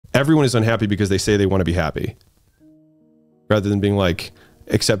everyone is unhappy because they say they want to be happy, rather than being like,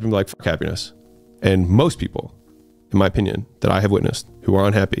 accepting like fuck happiness. And most people, in my opinion, that I have witnessed who are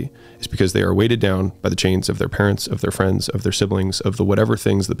unhappy is because they are weighted down by the chains of their parents, of their friends, of their siblings, of the whatever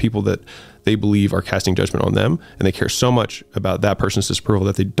things, the people that they believe are casting judgment on them. And they care so much about that person's disapproval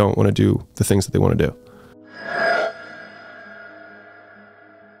that they don't want to do the things that they want to do.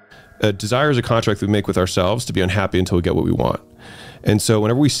 A desire is a contract that we make with ourselves to be unhappy until we get what we want. And so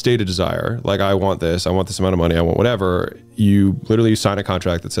whenever we state a desire, like I want this amount of money, I want whatever, you literally sign a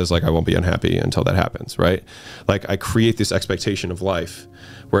contract that says like, I won't be unhappy until that happens, right? Like I create this expectation of life.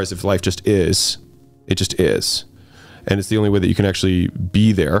 Whereas if life just is, it just is. And it's the only way that you can actually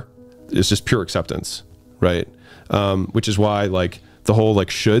be there. It's just pure acceptance, right? Which is why like the whole like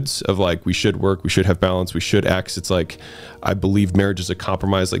shoulds of like, we should work, we should have balance, we should X. It's like, I believe marriage is a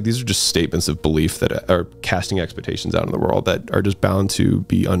compromise. Like these are just statements of belief that are casting expectations out in the world that are just bound to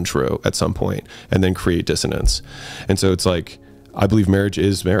be untrue at some point and then create dissonance. And so it's like, I believe marriage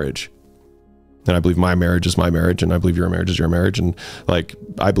is marriage. And I believe my marriage is my marriage. And I believe your marriage is your marriage. And like,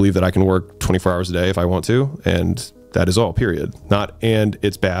 I believe that I can work 24 hours a day if I want to. And that is all, period. Not, and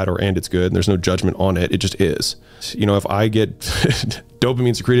it's bad or, and it's good. And there's no judgment on it. It just is. You know, if I get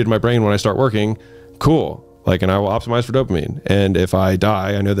dopamine secreted in my brain when I start working, cool. Like, and I will optimize for dopamine. And if I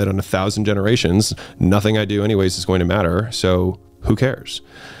die, I know that in 1,000 generations, nothing I do anyways is going to matter. So who cares?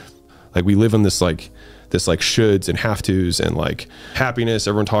 Like we live in this like shoulds and have tos and like happiness.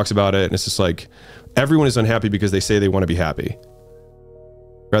 Everyone talks about it. And it's just like, everyone is unhappy because they say they want to be happy,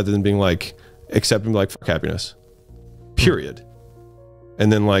 rather than being like, accepting like fuck happiness, period.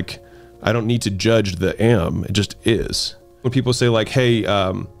 And then like, I don't need to judge the am, it just is. When people say like, hey,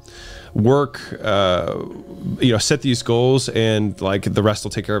 work, you know, set these goals and like the rest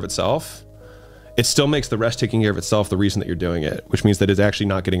will take care of itself. It still makes the rest taking care of itself the reason that you're doing it, which means that it's actually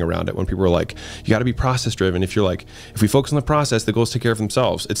not getting around it. When people are like, you got to be process driven. If you're like, if we focus on the process, the goals take care of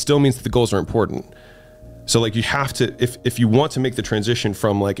themselves. It still means that the goals are important. So like you have to, if you want to make the transition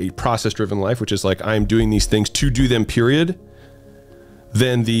from like a process driven life, which is like, I'm doing these things to do them, period,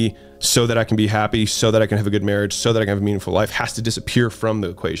 then the, so that I can be happy, so that I can have a good marriage, so that I can have a meaningful life has to disappear from the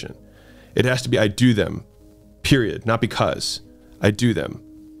equation. It has to be, I do them, period, not because. I do them.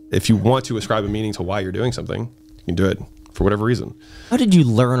 If you want to ascribe a meaning to why you're doing something, you can do it for whatever reason. How did you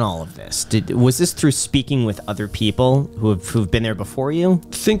learn all of this? Was this through speaking with other people who've been there before you?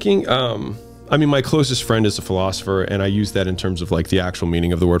 Thinking, I mean, my closest friend is a philosopher, and I use that in terms of like the actual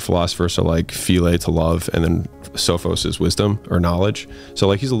meaning of the word philosopher. So like phile, to love, and then sophos is wisdom or knowledge. So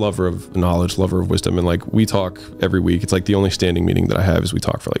like he's a lover of knowledge, lover of wisdom. And like we talk every week. It's like the only standing meeting that I have is we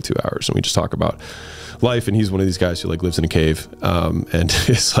talk for like 2 hours and we just talk about life. And he's one of these guys who like lives in a cave. And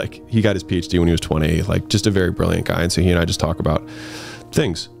it's like, he got his PhD when he was 20, like just a very brilliant guy. And so he and I just talk about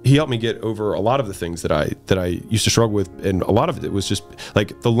things. He helped me get over a lot of the things that I used to struggle with, and a lot of it was just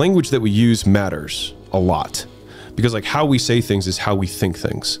like the language that we use matters a lot, because like how we say things is how we think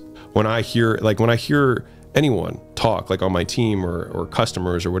things. When I hear anyone talk, like on my team or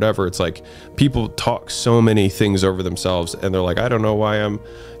customers or whatever, it's like people talk so many things over themselves and they're like, I don't know why I'm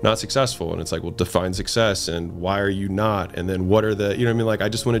not successful. And it's like, well, define success and why are you not? And then what are the, you know what I mean? Like, I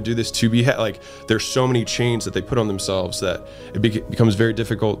just want to do this to be, like, there's so many chains that they put on themselves that it becomes very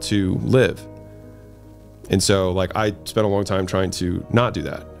difficult to live. And so like, I spent a long time trying to not do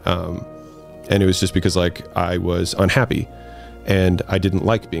that. And it was just because like I was unhappy and I didn't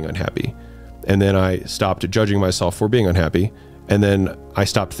like being unhappy. And then I stopped judging myself for being unhappy. And then I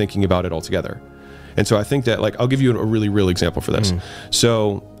stopped thinking about it altogether. And so I think that like, I'll give you a really real example for this.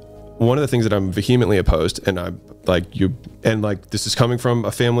 So one of the things that I'm vehemently opposed, and I'm like, this is coming from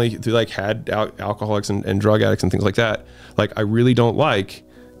a family who like had alcoholics and drug addicts and things like that. Like, I really don't like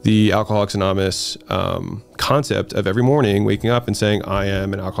the Alcoholics Anonymous concept of every morning waking up and saying, I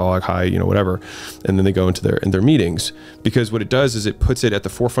am an alcoholic, hi, you know, whatever. And then they go into their meetings, because what it does is it puts it at the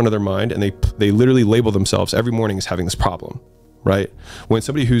forefront of their mind, and they literally label themselves every morning as having this problem, right? When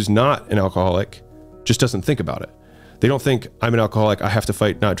somebody who's not an alcoholic just doesn't think about it. They don't think, I'm an alcoholic, I have to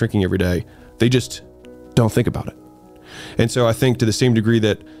fight not drinking every day. They just don't think about it. And so I think to the same degree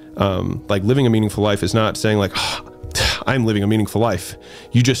that like living a meaningful life is not saying like, oh, I'm living a meaningful life.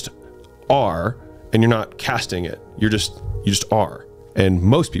 You just are, and you're not casting it. You just are. And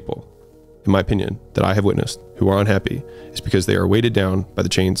most people, in my opinion, that I have witnessed who are unhappy is because they are weighted down by the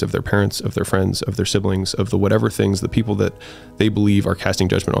chains of their parents, of their friends, of their siblings, of the whatever things, the people that they believe are casting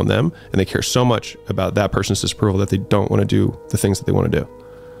judgment on them. And they care so much about that person's disapproval that they don't want to do the things that they want to do.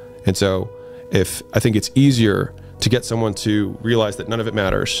 And so I think it's easier to get someone to realize that none of it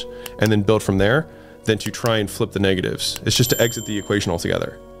matters and then build from there than to try and flip the negatives. It's just to exit the equation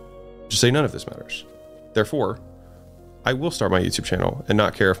altogether. Just say none of this matters. Therefore, I will start my YouTube channel and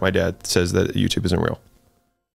not care if my dad says that YouTube isn't real.